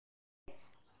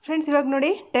Friends ಇವಾಗ ನೋಡಿ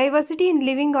diversity ಇನ್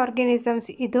living organisms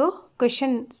ಇದು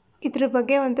ಕ್ವೆಶ್ಚನ್ಸ್ ಇದ್ರ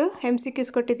ಬಗ್ಗೆ ಒಂದು MCQs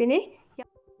ಕೊಟ್ಟಿದ್ದೀನಿ.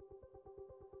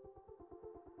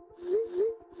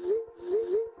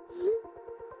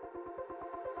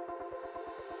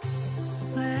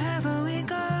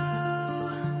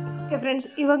 ಓಕೆ ಫ್ರೆಂಡ್ಸ್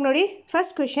ಇವಾಗ ನೋಡಿ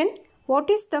first question, what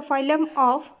is the phylum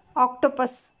of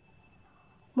octopus?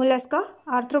 ಮುಲಸ್ಕಾ,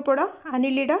 Arthropoda,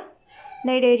 ಅನಿಲಿಡಾ,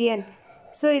 ನೈಡೇರಿಯನ್.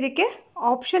 So ಇದಕ್ಕೆ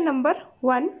option number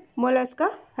 1 Mollusca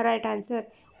right answer.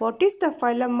 What is the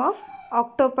phylum of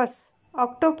octopus?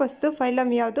 ಆಕ್ಟೋಪಸ್ದು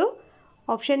phylum ಯಾವುದು?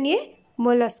 Option A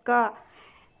Mollusca.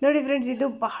 ನೋಡಿ ಫ್ರೆಂಡ್ಸ್, ಇದು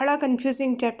ಬಹಳ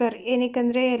ಕನ್ಫ್ಯೂಸಿಂಗ್ ಚಾಪ್ಟರ್.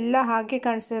 ಏನಕ್ಕೆಂದರೆ ಎಲ್ಲ ಹಾಗೆ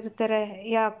ಕಾಣಿಸ್ತಿರ್ತಾರೆ.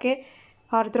 ಯಾಕೆ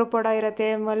ಆರ್ಥ್ರೋಪೋಡಾ ಇರುತ್ತೆ,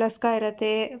 ಮೊಲಸ್ಕಾ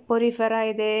ಇರುತ್ತೆ, ಪೊರಿಫೆರಾ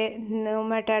ಇದೆ,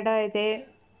 ನೊಮ್ಯಾಟಾಡಾ ಇದೆ,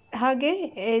 ಹಾಗೆ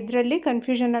ಇದರಲ್ಲಿ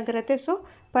ಕನ್ಫ್ಯೂಷನ್ ಆಗಿರುತ್ತೆ. ಸೊ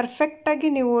ಪರ್ಫೆಕ್ಟಾಗಿ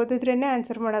ನೀವು ಓದಿದ್ರೇ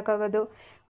ಆನ್ಸರ್ ಮಾಡೋಕ್ಕಾಗೋದು.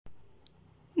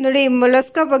 ನೋಡಿ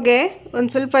ಮೊಲಸ್ಕಾ ಬಗ್ಗೆ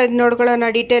ಒಂದು ಸ್ವಲ್ಪ ಇದು ನೋಡ್ಕೊಳ್ಳೋಣ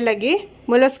ಡೀಟೇಲಾಗಿ.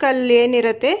 ಮೊಲಸ್ಕಲ್ಲಿ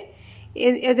ಏನಿರುತ್ತೆ,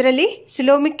 ಇದರಲ್ಲಿ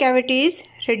ಸಿಲೋಮಿಕ್ ಕ್ಯಾವಿಟಿ ಈಸ್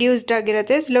ರೆಡ್ಯೂಸ್ಡ್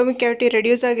ಆಗಿರುತ್ತೆ. ಸಿಲೋಮಿಕ್ ಕ್ಯಾವಿಟಿ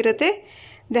ರೆಡ್ಯೂಸ್ ಆಗಿರುತ್ತೆ.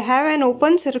 They have an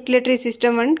open circulatory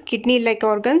system and kidney like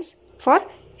organs for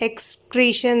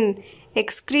excretion.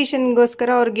 ಎಕ್ಸ್ಕ್ರೀಷನ್ಗೋಸ್ಕರ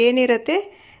ಅವ್ರಿಗೇನಿರುತ್ತೆ,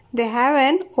 they have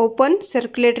an open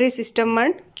circulatory system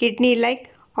and kidney like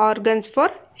organs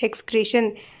for excretion.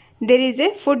 There is A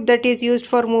food that is used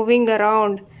for moving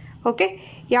around. Okay,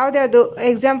 ಯಾವುದ್ಯಾವುದು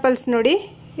examples ನೋಡಿ.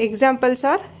 Examples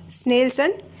R snails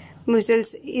and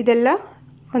ಮುಸಲ್ಸ್. ಇದೆಲ್ಲ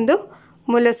ಒಂದು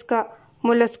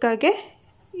ಮೊಲಸ್ಕಾಗೆ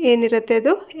ಏನಿರುತ್ತೆ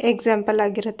ಅದು example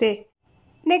ಆಗಿರುತ್ತೆ.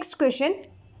 Next question,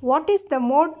 what is the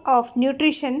mode of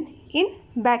nutrition in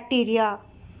bacteria?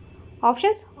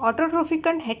 Options autotrophic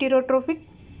and ಹೆಟಿರೋಟ್ರೋಫಿಕ್,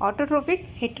 autotrophic,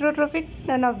 ಹೆಟಿರೋಟ್ರೋಫಿಕ್,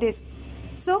 none of this.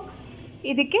 So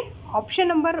ಇದಕ್ಕೆ option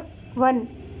number 1,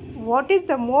 what is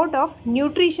the mode of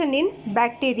nutrition in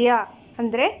bacteria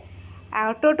ಅಂದರೆ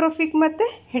autotrophic ಮತ್ತು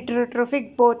ಹೆಟಿರೋಟ್ರೋಫಿಕ್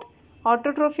both.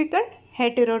 Autotrophic and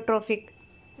ಹೆಟಿರೋಟ್ರೋಫಿಕ್.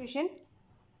 Question,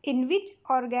 in which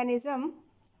organism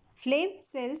flame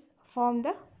cells form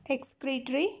the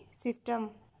excretory system?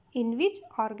 In which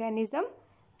organism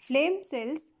flame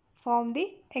cells form the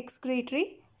excretory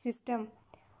system?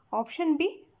 Option B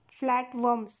flat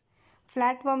worms.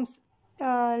 Flat worms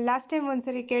last time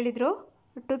ಒಂದ್ಸರಿ ಕೇಳಿದರು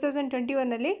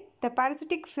 2021 the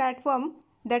parasitic flat worm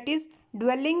that is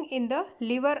dwelling in the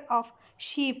liver of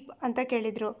sheep ಅಂತ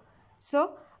ಕೇಳಿದರು. So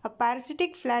ಅ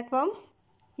parasitic flat worm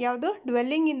ಯಾವುದು?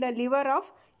 Dwelling in the liver of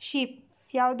sheep.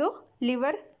 ಯಾವುದು?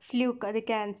 Liver fluke,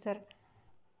 ಅದಕ್ಕೆ answer.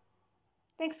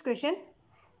 Next question,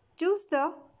 choose the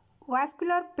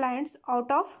vascular plants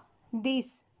out of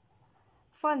these.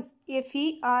 Ferns,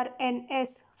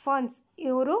 FERNS, ferns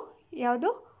ಇವರು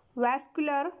ಯಾವುದು?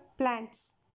 Vascular plants.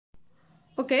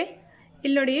 Okay,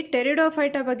 ಇಲ್ಲಿ ನೋಡಿ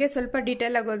ಟೆರಿಡೋಫೈಟಾ ಬಗ್ಗೆ ಸ್ವಲ್ಪ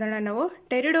ಡೀಟೇಲ್ ಆಗಿ ಓದೋಣ ನಾವು.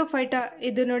 ಟೆರಿಡೋಫೈಟಾ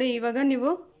ಇದು ನೋಡಿ, ಇವಾಗ ನೀವು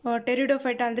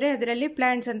ಟೆರಿಡೋಫೈಟಾ ಅಂದರೆ ಅದರಲ್ಲಿ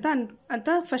ಪ್ಲಾಂಟ್ಸ್ ಅಂತ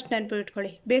ಫಸ್ಟ್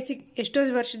ನೆನಪಿಟ್ಕೊಳ್ಳಿ. ಬೇಸಿಕ್ ಎಷ್ಟೋ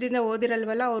ವರ್ಷದಿಂದ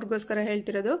ಓದಿರಲ್ವಲ್ಲ ಅವ್ರಿಗೋಸ್ಕರ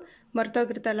ಹೇಳ್ತಿರೋದು,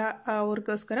 ಮರ್ತೋಗಿರ್ತಲ್ಲ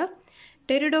ಅವ್ರಿಗೋಸ್ಕರ.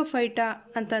 ಟೆರಿಡೋಫೈಟಾ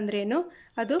ಅಂತಂದ್ರೇನು?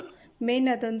 ಅದು ಮೇನ್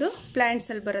ಅದೊಂದು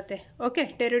ಪ್ಲ್ಯಾಂಟ್ಸಲ್ಲಿ ಬರುತ್ತೆ. ಓಕೆ,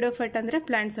 ಟೆರಿಡೋಫೈಟಾ ಅಂದರೆ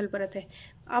ಪ್ಲ್ಯಾಂಟ್ಸಲ್ಲಿ ಬರುತ್ತೆ.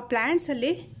 ಆ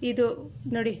ಪ್ಲ್ಯಾಂಟ್ಸಲ್ಲಿ ಇದು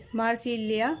ನೋಡಿ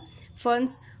ಮಾರ್ಸಿಲಿಯಾ,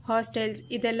 ಫರ್ನ್ಸ್, ಹಾಸ್ಟೈಲ್ಸ್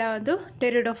ಇದೆಲ್ಲ ಒಂದು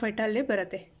ಟೆರಿಡೋಫೈಟಲ್ಲಿ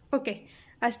ಬರುತ್ತೆ. ಓಕೆ,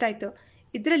 ಅಷ್ಟಾಯಿತು.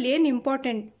 ಇದರಲ್ಲಿ ಏನು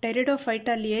ಇಂಪಾರ್ಟೆಂಟ್,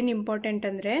 ಟೆರಿಡೋಫೈಟಲ್ಲಿ ಏನು ಇಂಪಾರ್ಟೆಂಟ್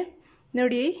ಅಂದರೆ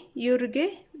ನೋಡಿ, ಇವ್ರಿಗೆ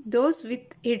ದೋಸ್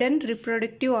ವಿತ್ ಹಿಡನ್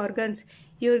ರಿಪ್ರೊಡಕ್ಟಿವ್ ಆರ್ಗನ್ಸ್.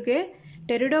 ಇವ್ರಿಗೆ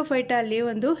ಟೆರಿಡೋಫೈಟಲ್ಲಿ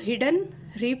ಒಂದು ಹಿಡನ್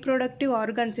ರೀಪ್ರೊಡಕ್ಟಿವ್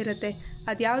ಆರ್ಗನ್ಸ್ ಇರುತ್ತೆ.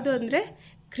 ಅದು ಯಾವುದು ಅಂದರೆ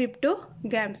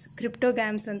ಕ್ರಿಪ್ಟೋಗ್ಯಾಮ್ಸ್.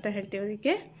 ಕ್ರಿಪ್ಟೋಗ್ಯಾಮ್ಸ್ ಅಂತ ಹೇಳ್ತೀವಿ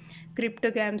ಅದಕ್ಕೆ.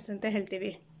 ಕ್ರಿಪ್ಟೋಗ್ಯಾಮ್ಸ್ ಅಂತ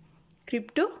ಹೇಳ್ತೀವಿ,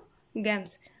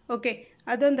 ಕ್ರಿಪ್ಟೋಗ್ಯಾಮ್ಸ್. ಓಕೆ,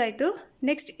 ಅದೊಂದಾಯಿತು.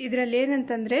 ನೆಕ್ಸ್ಟ್ ಇದರಲ್ಲಿ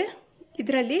ಏನಂತಂದರೆ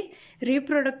ಇದರಲ್ಲಿ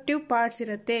ರೀಪ್ರೊಡಕ್ಟಿವ್ ಪಾರ್ಟ್ಸ್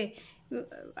ಇರುತ್ತೆ.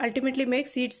 Ultimately make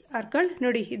seeds are called.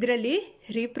 ನೋಡಿ ಇದರಲ್ಲಿ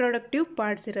ರೀಪ್ರೊಡಕ್ಟಿವ್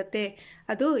ಪಾರ್ಟ್ಸ್ ಇರುತ್ತೆ.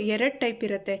 ಅದು 2 ಟೈಪ್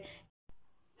ಇರುತ್ತೆ.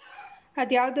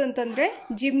 ಅದು ಯಾವುದು ಅಂತಂದರೆ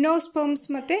ಜಿಮ್ನೋಸ್ಪರ್ಮ್ಸ್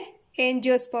ಮತ್ತು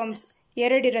ಎಂಜಿಯೋಸ್ಪರ್ಮ್ಸ್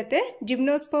 2 ಇರುತ್ತೆ.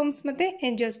 ಜಿಮ್ನೋಸ್ಪರ್ಮ್ಸ್ ಮತ್ತು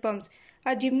ಎಂಜಿಯೋಸ್ಪರ್ಮ್ಸ್.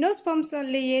 ಆ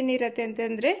ಜಿಮ್ನೋಸ್ಪರ್ಮ್ಸಲ್ಲಿ ಏನಿರುತ್ತೆ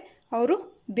ಅಂತಂದರೆ ಅವರು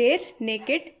ಬೇರ್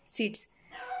ನೇಕೆಡ್ ಸೀಡ್ಸ್.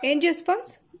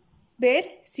 ಎಂಜಿಯೋಸ್ಪರ್ಮ್ಸ್ ಬೇರ್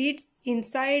ಸೀಡ್ಸ್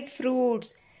ಇನ್ಸೈಡ್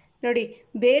ಫ್ರೂಟ್ಸ್. ನೋಡಿ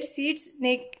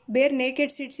ಬೇರ್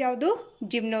ನೇಕೆಡ್ ಸೀಡ್ಸ್ ಯಾವುದು?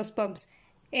 ಜಿಮ್ನೋಸ್ಪರ್ಮ್ಸ್.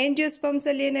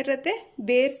 ಎಂಜಿಯೋಸ್ಪರ್ಮ್ಸಲ್ಲಿ ಏನಿರುತ್ತೆ?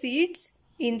 ಬೇರ್ ಸೀಡ್ಸ್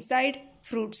ಇನ್ಸೈಡ್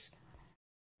ಫ್ರೂಟ್ಸ್.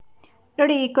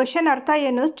 ನೋಡಿ ಈ ಕ್ವಶನ್ ಅರ್ಥ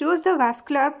ಏನು? Choose the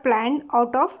vascular plant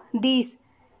out of these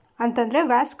ಅಂತಂದರೆ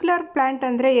ವ್ಯಾಸ್ಕ್ಯುಲರ್ ಪ್ಲಾಂಟ್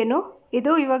ಅಂದರೆ ಏನು?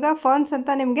 ಇದು ಇವಾಗ ಫರ್ನ್ಸ್ ಅಂತ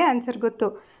ನಿಮಗೆ ಆನ್ಸರ್ ಗೊತ್ತು.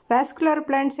 ವ್ಯಾಸ್ಕ್ಯುಲರ್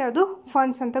ಪ್ಲಾಂಟ್ಸ್ ಯಾವುದು?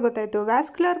 ಫರ್ನ್ಸ್ ಅಂತ ಗೊತ್ತಾಯಿತು.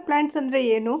 ವ್ಯಾಸ್ಕ್ಯುಲರ್ ಪ್ಲಾಂಟ್ಸ್ ಅಂದರೆ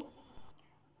ಏನು?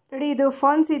 ನೋಡಿ ಇದು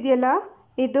ಫರ್ನ್ಸ್ ಇದೆಯಲ್ಲ,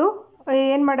 ಇದು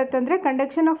ಏನು ಮಾಡುತ್ತೆ ಅಂದರೆ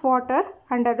conduction of water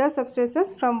and other substances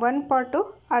from one part two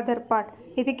other part.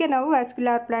 ಇದಕ್ಕೆ ನಾವು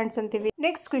ವ್ಯಾಸ್ಕ್ಯುಲರ್ ಪ್ಲಾಂಟ್ಸ್ ಅಂತೀವಿ.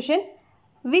 Next question,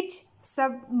 which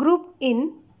sub group in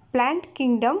plant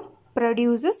Kingdom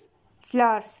produces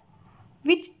flowers?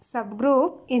 Which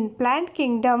subgroup in plant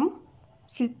kingdom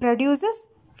produces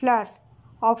flowers.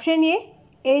 Option A,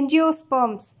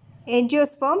 angiosperms.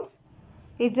 Angiosperms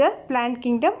is a plant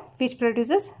kingdom which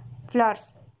produces flowers.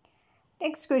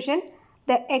 Next question.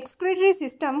 The excretory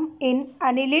system in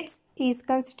annelids is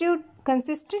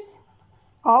consisted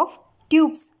of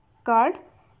tubes called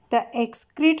the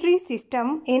excretory system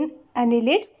in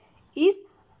annelids is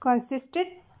consisted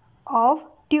of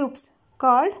tubes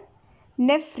called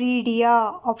nephridia.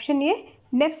 Option A,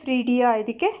 nephridia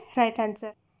ಇದಕ್ಕೆ right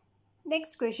answer.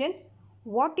 Next question.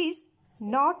 What is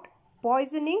not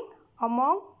poisoning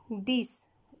among these?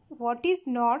 What is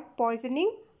not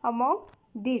poisoning among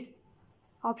these?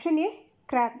 Option A,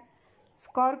 crab.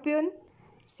 Scorpion,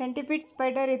 centipede,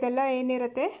 spider ಇದೆಲ್ಲ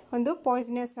ಏನಿರುತ್ತೆ ಒಂದು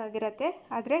poisonous ಆಗಿರುತ್ತೆ,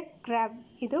 ಆದರೆ crab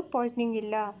ಇದು poisoning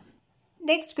ಇಲ್ಲ.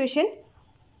 Next question.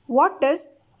 What does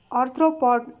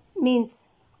ಆರ್ಥ್ರೋಪಾಡ್ means?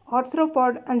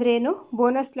 ಆರ್ಥ್ರೋಪಾಡ್ ಅಂದರೆ ಏನು?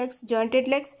 Bonus legs, jointed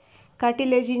legs,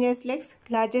 ಕಾರ್ಟಿಲೇಜಿನಿಯಸ್ legs,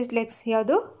 largest legs.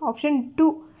 ಯಾವುದು? Option 2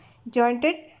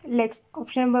 jointed legs.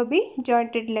 Option number B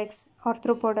jointed legs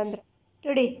ಆರ್ಥ್ರೋಪಾಡ್ ಅಂದರೆ.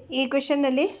 ನೋಡಿ ಈ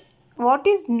ಕ್ವೆಶನ್ನಲ್ಲಿ what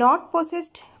is not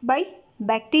possessed by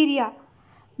bacteria?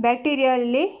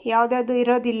 ಬ್ಯಾಕ್ಟೀರಿಯಲ್ಲಿ ಯಾವುದಾದ್ರು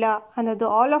ಇರೋದಿಲ್ಲ ಅನ್ನೋದು.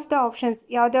 All of the options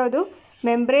ಯಾವುದ್ಯಾವುದು?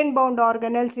 Membrane bound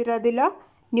organelles ಇರೋದಿಲ್ಲ,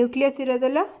 ನ್ಯೂಕ್ಲಿಯಸ್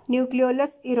ಇರೋದಿಲ್ಲ,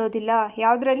 ನ್ಯೂಕ್ಲಿಯೋಲಸ್ ಇರೋದಿಲ್ಲ.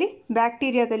 ಯಾವುದರಲ್ಲಿ?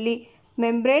 ಬ್ಯಾಕ್ಟೀರಿಯಾದಲ್ಲಿ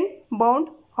membrane bound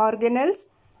organelles,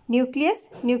 nucleus,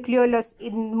 nucleolus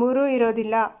ಇದು ಮೂರೂ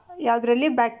ಇರೋದಿಲ್ಲ. ಯಾವುದರಲ್ಲಿ?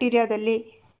 ಬ್ಯಾಕ್ಟೀರಿಯಾದಲ್ಲಿ.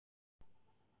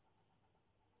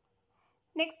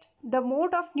 Next, the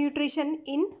mode of nutrition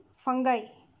in fungi.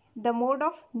 The mode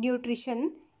of nutrition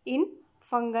in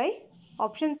fungi.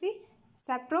 Option C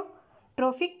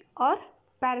saprotrophic or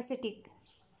parasitic.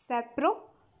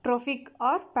 saprotrophic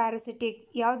or parasitic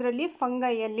ಯಾವುದರಲ್ಲಿ?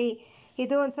 ಫಂಗೈಯಲ್ಲಿ.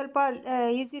 ಇದು ಒಂದು ಸ್ವಲ್ಪ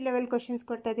ಈಸಿ ಲೆವೆಲ್ ಕ್ವಶನ್ಸ್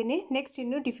ಕೊಡ್ತಾ ಇದ್ದೀನಿ. ನೆಕ್ಸ್ಟ್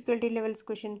ಇನ್ನು ಡಿಫಿಕಲ್ಟಿ ಲೆವೆಲ್ಸ್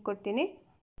ಕ್ವಶನ್ ಕೊಡ್ತೀನಿ.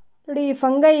 ನೋಡಿ ಈ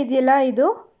ಫಂಗೈ ಇದೆಯಲ್ಲ, ಇದು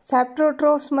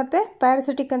ಸ್ಯಾಪ್ರೋಟ್ರೋಫ್ಸ್ ಮತ್ತು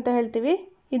ಪ್ಯಾರಾಸಿಟಿಕ್ ಅಂತ ಹೇಳ್ತೀವಿ.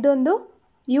 ಇದೊಂದು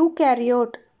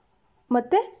ಯೂಕ್ಯಾರಿಯೋಟ್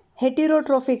ಮತ್ತು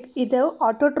ಹೆಟಿರೋಟ್ರೋಫಿಕ್. ಇದು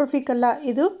ಆಟೋಟ್ರೋಫಿಕ್ ಅಲ್ಲ,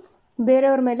 ಇದು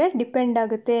ಬೇರೆಯವ್ರ ಮೇಲೆ ಡಿಪೆಂಡ್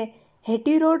ಆಗುತ್ತೆ.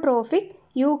 ಹೆಟಿರೋಟ್ರೋಫಿಕ್,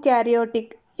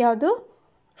 ಯೂಕ್ಯಾರಿಯೋಟಿಕ್. ಯಾವುದು?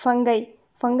 ಫಂಗೈ.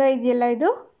 ಫಂಗೈ ಇದೆಯಲ್ಲ ಇದು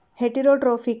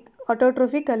ಹೆಟಿರೋಟ್ರೋಫಿಕ್,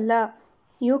 ಆಟೋಟ್ರೋಫಿಕ್ ಅಲ್ಲ,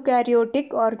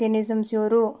 ಯೂಕ್ಯಾರಿಯೋಟಿಕ್ ಆರ್ಗನಿಸಮ್ಸ್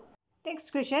ಇವರು. Next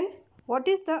question. What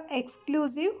is the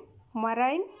exclusive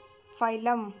marine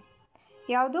phylum?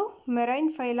 ಯಾವುದು? ಮೆರೈನ್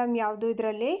ಫೈಲಮ್ ಯಾವುದು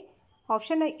ಇದರಲ್ಲಿ?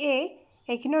 Option A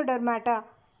ಎಕಿನೋಡರ್ಮ್ಯಾಟಾ.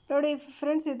 ನೋಡಿ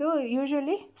ಫ್ರೆಂಡ್ಸ್, ಇದು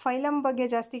ಯೂಶ್ವಲಿ ಫೈಲಮ್ ಬಗ್ಗೆ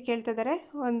ಜಾಸ್ತಿ ಕೇಳ್ತಿದ್ದಾರೆ.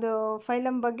 ಒಂದು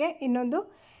ಫೈಲಮ್ ಬಗ್ಗೆ, ಇನ್ನೊಂದು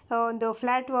ಒಂದು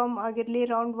ಫ್ಲ್ಯಾಟ್ ವರ್ಮ್ ಆಗಿರಲಿ,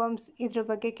 ರೌಂಡ್ ವರ್ಮ್ಸ್ ಇದ್ರ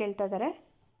ಬಗ್ಗೆ ಕೇಳ್ತಾ ಇದ್ದಾರೆ.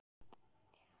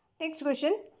 Next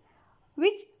question.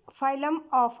 Which phylum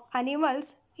of animals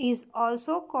is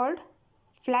also called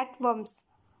flatworms?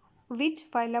 Which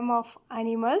phylum of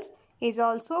animals is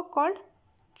also called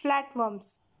flatworms?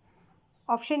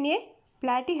 Option A,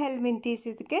 Platyhelminthes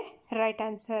ಇದಕ್ಕೆ ರೈಟ್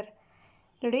ಆನ್ಸರ್.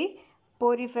 ನೋಡಿ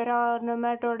ಪೋರಿಫೆರಾ,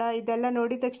 ನೊಮ್ಯಾಟೋಡಾ ಇದೆಲ್ಲ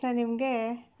ನೋಡಿದ ತಕ್ಷಣ ನಿಮಗೆ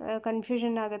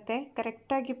ಕನ್ಫ್ಯೂಷನ್ ಆಗುತ್ತೆ.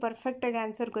 ಕರೆಕ್ಟಾಗಿ ಪರ್ಫೆಕ್ಟಾಗಿ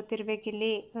ಆನ್ಸರ್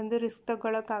ಗೊತ್ತಿರಬೇಕಿಲ್ಲಿ, ಒಂದು ರಿಸ್ಕ್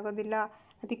ತಗೊಳ್ಳೋಕ್ಕಾಗೋದಿಲ್ಲ.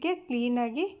 ಅದಕ್ಕೆ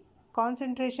ಕ್ಲೀನಾಗಿ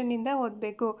ಕಾನ್ಸಂಟ್ರೇಷನಿಂದ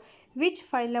ಓದಬೇಕು. Which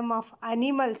phylum of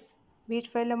animals? Which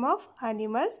phylum of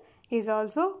animals is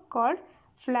also called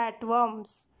flat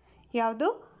worms? ಯಾವುದು?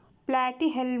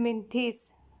 ಪ್ಲಾಟಿಹೆಲ್ಮಿಂಥೀಸ್.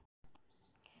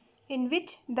 In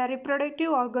which the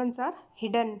reproductive organs are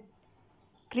hidden?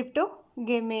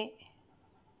 ಕ್ರಿಪ್ಟೋಗೇಮೆ.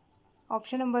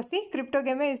 Option number C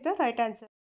ಕ್ರಿಪ್ಟೋಗೇಮೆ is the right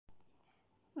answer.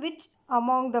 Which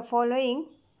among the following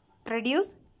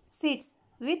produce seeds?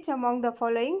 Which among the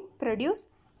following produce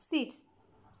seeds?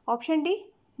 Option D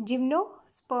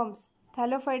gymnosperms.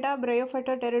 ಥ್ಯಾಲೋಫೈಟಾ,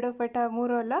 ಬ್ರಯೋಫೈಟಾ, ಟೆರಿಡೋಫೈಟಾ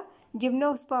ಮೂರು ಅಲ್ಲ,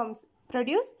 gymnosperms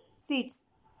produce seeds.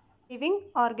 Living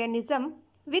organism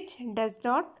which does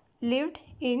not lived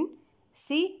in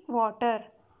C water?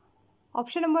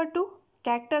 Option number 2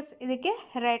 cactus ಇದಕ್ಕೆ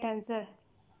right answer.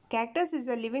 Cactus is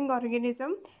a living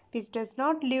organism which does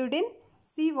not lived in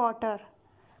C water.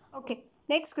 Okay,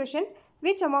 next question.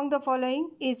 Which among the following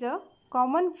is a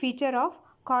common feature of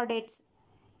ಕಾರ್ಡೆಟ್ಸ್?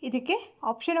 ಇದಕ್ಕೆ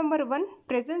option number 1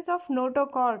 presence of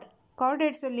notochord.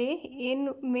 ಕಾರ್ಡೆಟ್ಸಲ್ಲಿ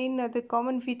ಏನು main ಅದು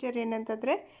common feature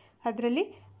ಏನಂತಂದರೆ ಅದರಲ್ಲಿ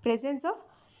presence of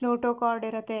notochord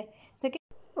ಇರುತ್ತೆ. Second.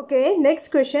 Okay, next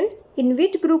question. In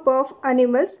which group of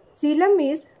animals coelom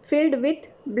is filled with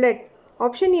blood?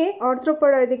 Option A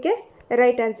ಆರ್ಥ್ರೋಪಾಡ್ ಇದಕ್ಕೆ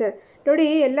right answer. ನೋಡಿ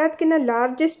ಎಲ್ಲದಕ್ಕಿಂತ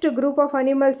largest group of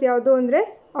animals ಯಾವುದು ಅಂದರೆ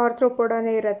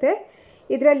ಆರ್ಥ್ರೋಪಾಡನೇ ಇರುತ್ತೆ.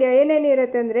 ಇದರಲ್ಲಿ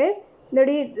ಏನೇನಿರುತ್ತೆ ಅಂದರೆ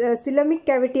ನೋಡಿ, ಸಿಲಮಿಕ್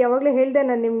ಕ್ಯಾವಿಟಿ ಯಾವಾಗಲೇ ಹೇಳಿದೆ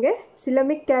ನಾನು ನಿಮಗೆ.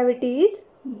 ಸಿಲಮಿಕ್ ಕ್ಯಾವಿಟಿ ಈಸ್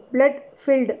ಬ್ಲಡ್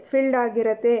ಫಿಲ್ಡ್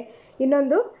ಆಗಿರುತ್ತೆ.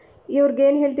 ಇನ್ನೊಂದು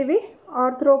ಇವ್ರಿಗೇನು ಹೇಳ್ತೀವಿ?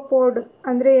 ಆರ್ಥ್ರೋಪೋಡ್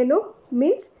ಅಂದರೆ ಏನು?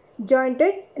 ಮೀನ್ಸ್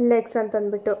ಜಾಯಿಂಟೆಡ್ ಲೆಗ್ಸ್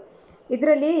ಅಂತಂದ್ಬಿಟ್ಟು.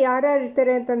 ಇದರಲ್ಲಿ ಯಾರ್ಯಾರು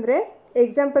ಇರ್ತಾರೆ ಅಂತಂದರೆ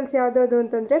ಎಕ್ಸಾಂಪಲ್ಸ್ ಯಾವುದಾದ್ರು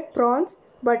ಅಂತಂದರೆ France,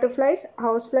 butterflies,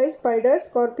 house flies, spiders,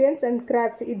 scorpions and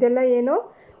crabs ಇದೆಲ್ಲ ಏನೋ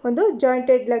ಒಂದು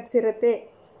ಜಾಯಿಂಟೆಡ್ ಲೆಗ್ಸ್ ಇರುತ್ತೆ.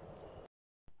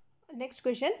 Next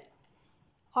question.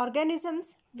 Organisms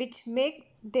which make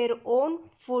their own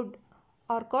food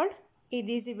are called,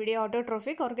 ಇದು ಈಸಿ ಬಿಡಿ,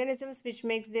 autotrophic. Organisms which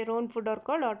makes their own food are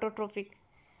called autotrophic.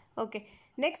 Okay,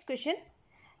 next question.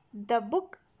 The book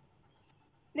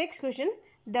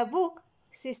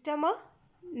Systema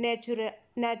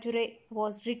Naturae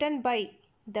was written by,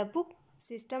 the book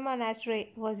Systema Naturae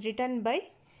was written by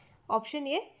option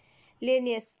A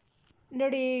Linnaeus.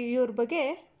 ನೋಡಿ ಇವ್ರ ಬಗ್ಗೆ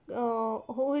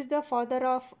who is the father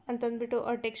of ಅಂತಂದ್ಬಿಟ್ಟು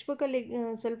ಆ text ಬುಕ್ಕಲ್ಲಿ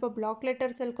ಸ್ವಲ್ಪ block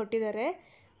ಲೆಟರ್ಸಲ್ಲಿ ಕೊಟ್ಟಿದ್ದಾರೆ.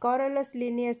 ಕಾರ್ಲಸ್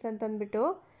Linnaeus ಅಂತಂದ್ಬಿಟ್ಟು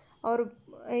ಅವರು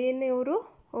ಇವರು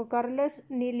ಕಾರ್ಲಸ್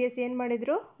ಲೀನಿಯಸ್ ಏನು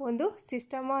ಮಾಡಿದರು, ಒಂದು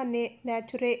ಸಿಸ್ಟಮಾ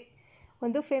ನ್ಯಾಚುರೇ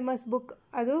ಒಂದು ಫೇಮಸ್ ಬುಕ್,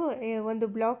 ಅದು ಒಂದು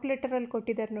ಬ್ಲಾಕ್ ಲೆಟರಲ್ಲಿ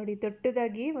ಕೊಟ್ಟಿದ್ದಾರೆ ನೋಡಿ,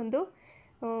 ದೊಡ್ಡದಾಗಿ ಒಂದು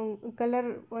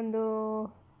ಕಲರ್, ಒಂದು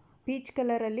ಪೀಚ್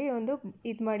ಕಲರಲ್ಲಿ ಒಂದು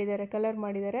ಇದು ಮಾಡಿದ್ದಾರೆ, ಕಲರ್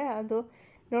ಮಾಡಿದ್ದಾರೆ. ಅದು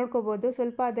ನೋಡ್ಕೋಬೋದು.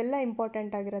 ಸ್ವಲ್ಪ ಅದೆಲ್ಲ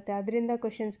ಇಂಪಾರ್ಟೆಂಟ್ ಆಗಿರುತ್ತೆ, ಅದರಿಂದ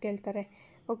ಕ್ವೆಶನ್ಸ್ ಕೇಳ್ತಾರೆ.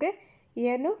 ಓಕೆ,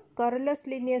 ಏನು ಕಾರ್ಲಸ್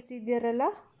ಲಿನಿಯಸ್ ಇದೆಯಲ್ಲ,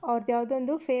 ಅವ್ರದ್ದು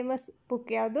ಯಾವುದೊಂದು ಫೇಮಸ್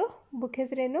ಬುಕ್, ಯಾವುದು ಬುಕ್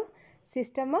ಹೆಸರೇನು,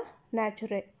 ಸಿಸ್ಟಮಾ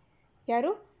ನ್ಯಾಚುರೇ.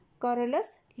 ಯಾರು?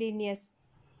 ಕಾರ್ಲಸ್ Linnaeus.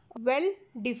 Well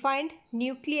defined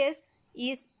nucleus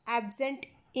is absent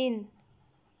in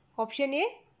option A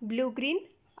blue green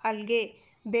algae.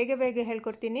 ಬೇಗ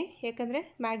ಹೇಳ್ಕೊಡ್ತೀನಿ, ಯಾಕಂದರೆ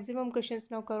ಮ್ಯಾಕ್ಸಿಮಮ್ ಕ್ವೆಶನ್ಸ್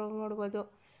ನಾವು ಕವರ್ ಮಾಡ್ಬೋದು.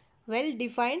 Well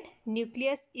defined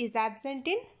nucleus is absent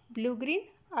in blue green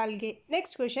algae.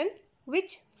 Next question.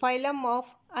 Which phylum of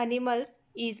animals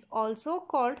is also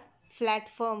called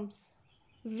ಫ್ಲಾಟ್ವರ್ಮ್ಸ್?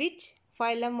 Which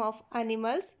phylum of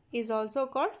animals is also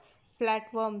called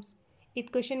ಫ್ಲಾಟ್ವರ್ಮ್ಸ್? ಇದು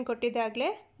question ಕೊಟ್ಟಿದ್ದಾಗಲೇ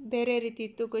ಬೇರೆ ರೀತಿ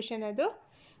ಇತ್ತು question, ಅದು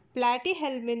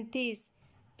ಪ್ಲಾಟಿಹೆಲ್ಮಿಂಥೀಸ್.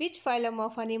 Which phylum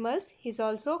of animals is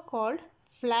also called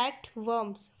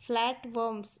ಫ್ಲಾಟ್ವರ್ಮ್ಸ್?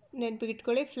 ಫ್ಲಾಟ್ವರ್ಮ್ಸ್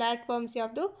ನೆನಪಿಗಿಟ್ಕೊಳ್ಳಿ. ಫ್ಲಾಟ್ವರ್ಮ್ಸ್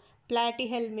ಯಾವುದು?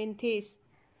 ಪ್ಲಾಟಿಹೆಲ್ಮಿಂಥೀಸ್.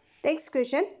 Next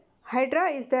question. Hydra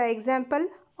is the example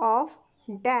of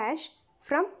dash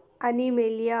from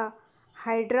ಅನಿಮೇಲಿಯಾ.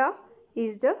 Hydra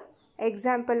is the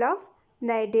example of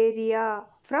Cnidaria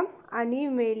from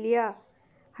Animalia.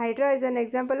 Hydra is an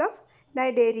example of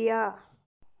Cnidaria.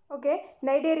 Okay,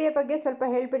 ನೈಡೇರಿಯಾ ಬಗ್ಗೆ ಸ್ವಲ್ಪ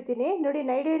ಹೇಳ್ಬಿಡ್ತೀನಿ ನೋಡಿ.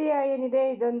 ನೈಡೇರಿಯಾ ಏನಿದೆ,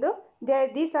 ಇದೊಂದು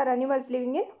these are animals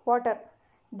living in water.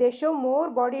 They show more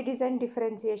body design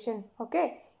differentiation. Okay,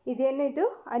 ಇದೇನು, ಇದು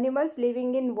animals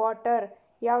living in water.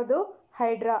 ಯಾವುದು?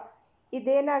 Hydra.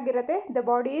 ಇದೇನಾಗಿರುತ್ತೆ, the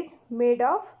body is made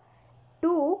of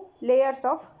 2 layers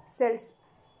of cells.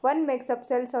 One makes up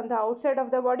cells on the outside of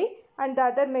the body and the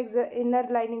other makes the inner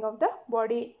lining of the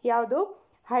body. ಯಾವುದು?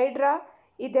 Hydra.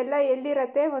 ಇದೆಲ್ಲ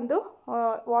ಎಲ್ಲಿರುತ್ತೆ? ಒಂದು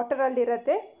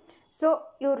ವಾಟರಲ್ಲಿರುತ್ತೆ. So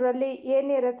ಇವರಲ್ಲಿ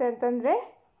ಏನಿರುತ್ತೆ ಅಂತಂದರೆ,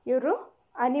 ಇವರು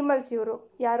animals. ಇವರು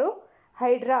ಯಾರು?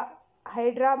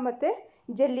 ಹೈಡ್ರಾ ಮತ್ತು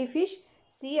ಜೆಲ್ಲಿ ಫಿಶ್,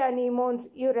 ಸಿ ಅನಿಮೋನ್ಸ್,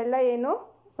 ಇವರೆಲ್ಲ ಏನು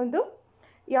ಒಂದು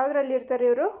ಯಾವುದ್ರಲ್ಲಿರ್ತಾರೆ?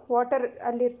 ಇವರು ವಾಟರ್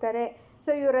ಅಲ್ಲಿರ್ತಾರೆ.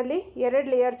 ಸೊ ಇವರಲ್ಲಿ 2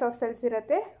 ಲೇಯರ್ಸ್ ಆಫ್ ಸೆಲ್ಸ್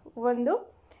ಇರುತ್ತೆ. ಒಂದು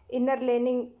ಇನ್ನರ್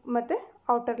ಲೈನಿಂಗ್ ಮತ್ತು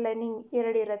ಔಟರ್ ಲೈನಿಂಗ್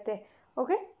 2 ಇರುತ್ತೆ.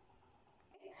 ಓಕೆ,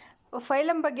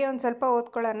 ಫೈಲಮ್ ಬಗ್ಗೆ ಒಂದು ಸ್ವಲ್ಪ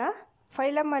ಓದ್ಕೊಳ್ಳೋಣ.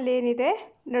 ಫೈಲಮಲ್ಲಿ ಏನಿದೆ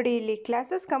ನೋಡಿ, ಇಲ್ಲಿ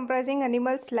classes comprising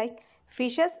animals like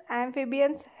fishes,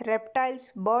 amphibians, reptiles,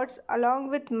 birds along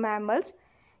with mammals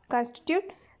constitute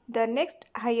the next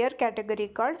higher category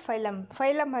called phylum.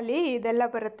 ಫೈಲಮಲ್ಲಿ ಇದೆಲ್ಲ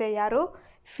ಬರುತ್ತೆ. ಯಾರು?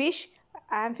 ಫಿಶ್,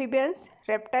 ಆಂಫಿಬಿಯನ್ಸ್,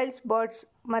 ರೆಪ್ಟೈಲ್ಸ್, ಬರ್ಡ್ಸ್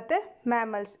ಮತ್ತು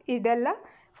ಮ್ಯಾಮಲ್ಸ್, ಇದೆಲ್ಲ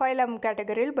ಫೈಲಮ್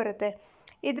ಕ್ಯಾಟಗರಿಯಲ್ಲಿ ಬರುತ್ತೆ.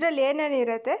 ಇದರಲ್ಲಿ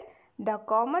ಏನೇನಿರುತ್ತೆ? The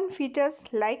common features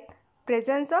like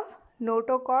presence of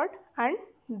notochord and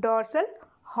dorsal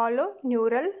hollow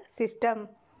neural system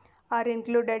R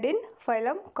included in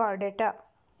phylum ಕಾರ್ಡೆಟಾ.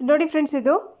 ನೋಡಿ friends,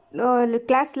 ಇದು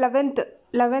class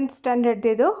 11th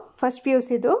ಸ್ಟ್ಯಾಂಡರ್ಡ್ದಿದು, first PUC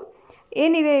ಇದು.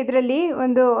 ಏನಿದೆ ಇದರಲ್ಲಿ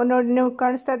ಒಂದು ನೋಡಿ, ನೀವು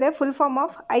ಕಾಣಿಸ್ತಾ ಇದೆ ಫುಲ್ ಫಾರ್ಮ್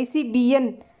ಆಫ್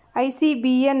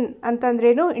ICBN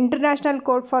ಅಂತಂದ್ರೇನು? International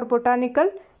code for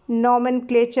botanical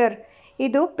ನಾಮೆನ್ಕ್ಲೇಚರ್.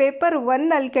 ಇದು ಪೇಪರ್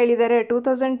 1 ಕೇಳಿದ್ದಾರೆ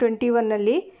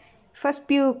 2021. ಫಸ್ಟ್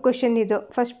PU ಕ್ವೆಶನ್ ಇದು,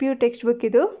 ಫಸ್ಟ್ PU ಟೆಕ್ಸ್ಟ್ ಬುಕ್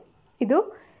ಇದು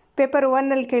ಪೇಪರ್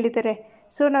 1 ಕೇಳಿದ್ದಾರೆ.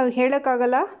 ಸೊ ನಾವು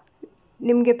ಹೇಳೋಕ್ಕಾಗಲ್ಲ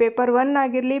ನಿಮಗೆ ಪೇಪರ್ 1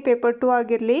 ಆಗಿರಲಿ ಪೇಪರ್ 2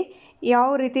 ಆಗಿರಲಿ ಯಾವ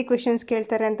ರೀತಿ ಕ್ವೆಶನ್ಸ್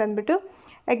ಕೇಳ್ತಾರೆ ಅಂತಂದ್ಬಿಟ್ಟು.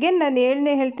 ಅಗೇನ್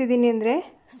ನಾನು ಹೇಳ್ತಿದ್ದೀನಿ ಅಂದರೆ,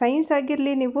 ಸೈನ್ಸ್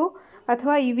ಆಗಿರಲಿ ನೀವು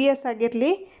ಅಥವಾ EVS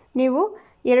ಆಗಿರಲಿ, ನೀವು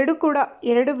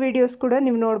ಎರಡು ವೀಡಿಯೋಸ್ ಕೂಡ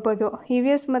ನೀವು ನೋಡ್ಬೋದು.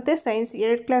 EVS ಮತ್ತು ಸೈನ್ಸ್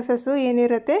 2 ಕ್ಲಾಸಸ್ಸು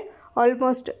ಏನಿರುತ್ತೆ,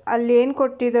 ಆಲ್ಮೋಸ್ಟ್ ಅಲ್ಲಿ ಏನು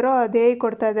ಕೊಟ್ಟಿದ್ದಾರೋ ಅದೇ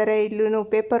ಕೊಡ್ತಾ ಇದ್ದಾರೆ. ಇಲ್ಲೂ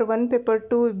ಪೇಪರ್ 1 ಪೇಪರ್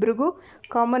 2 ಇಬ್ರಿಗೂ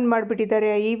ಕಾಮನ್ ಮಾಡಿಬಿಟ್ಟಿದ್ದಾರೆ.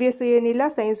 EVS ಏನಿಲ್ಲ,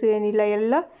 ಸೈನ್ಸು ಏನಿಲ್ಲ,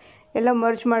 ಎಲ್ಲ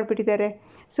ಮರ್ಜ್ ಮಾಡಿಬಿಟ್ಟಿದ್ದಾರೆ.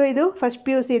 ಸೊ ಇದು ಫಸ್ಟ್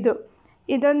PUC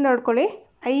ಇದೊಂದು ನೋಡ್ಕೊಳ್ಳಿ.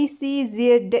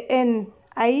 ICZN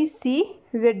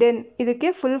ಇದಕ್ಕೆ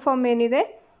ಫುಲ್ ಫಾರ್ಮ್ ಏನಿದೆ?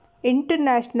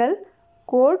 International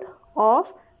code of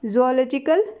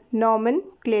ಝುವಾಲಜಿಕಲ್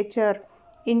ನಾಮೆನ್ಕ್ಲೇಚರ್.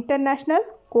 International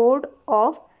code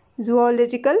of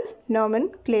ಝುವಾಲಜಿಕಲ್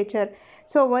ನಾಮೆನ್ಕ್ಲೇಚರ್.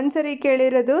 So ಒಂದ್ಸರಿ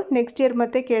ಕೇಳಿರೋದು ನೆಕ್ಸ್ಟ್ ಇಯರ್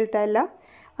ಮತ್ತೆ ಕೇಳ್ತಾ ಇಲ್ಲ.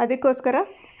 ಅದಕ್ಕೋಸ್ಕರ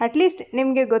ಅಟ್ಲೀಸ್ಟ್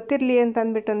ನಿಮಗೆ ಗೊತ್ತಿರಲಿ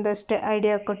ಅಂತಂದ್ಬಿಟ್ಟು ಒಂದಷ್ಟೇ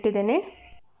ಐಡಿಯಾ ಕೊಟ್ಟಿದ್ದೇನೆ.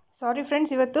 ಸಾರಿ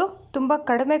ಫ್ರೆಂಡ್ಸ್, ಇವತ್ತು ತುಂಬ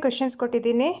ಕಡಿಮೆ ಕ್ವೆಶನ್ಸ್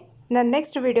ಕೊಟ್ಟಿದ್ದೀನಿ. ನಾನು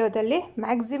ನೆಕ್ಸ್ಟ್ ವಿಡಿಯೋದಲ್ಲಿ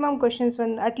ಮ್ಯಾಕ್ಸಿಮಮ್ ಕ್ವೆಶನ್ಸ್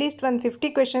ಅಟ್ಲೀಸ್ಟ್ 50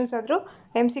 ಕ್ವೆಶನ್ಸ್ ಆದರೂ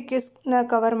MCQsನ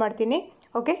ಕವರ್ ಮಾಡ್ತೀನಿ.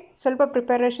 ಓಕೆ, ಸ್ವಲ್ಪ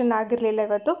ಪ್ರಿಪರೇಷನ್ ಆಗಿರಲಿಲ್ಲ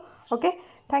ಇವತ್ತು. Okay,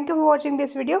 thank you for watching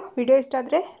this video ಇಷ್ಟ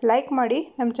ಆದರೆ ಲೈಕ್ ಮಾಡಿ,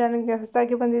 ನಮ್ಮ ಚಾನಲ್ಗೆ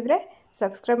ಹೊಸದಾಗಿ ಬಂದಿದ್ದರೆ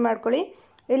ಸಬ್ಸ್ಕ್ರೈಬ್ ಮಾಡ್ಕೊಳ್ಳಿ.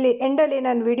 ಇಲ್ಲಿ ಎಂಡಲ್ಲಿ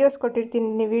ನಾನು ವೀಡಿಯೋಸ್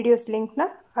ಕೊಟ್ಟಿರ್ತೀನಿ, ವೀಡಿಯೋಸ್ ಲಿಂಕ್ನ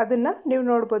ಅದನ್ನು ನೀವು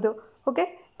ನೋಡ್ಬೋದು. Okay,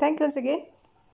 thank you once again.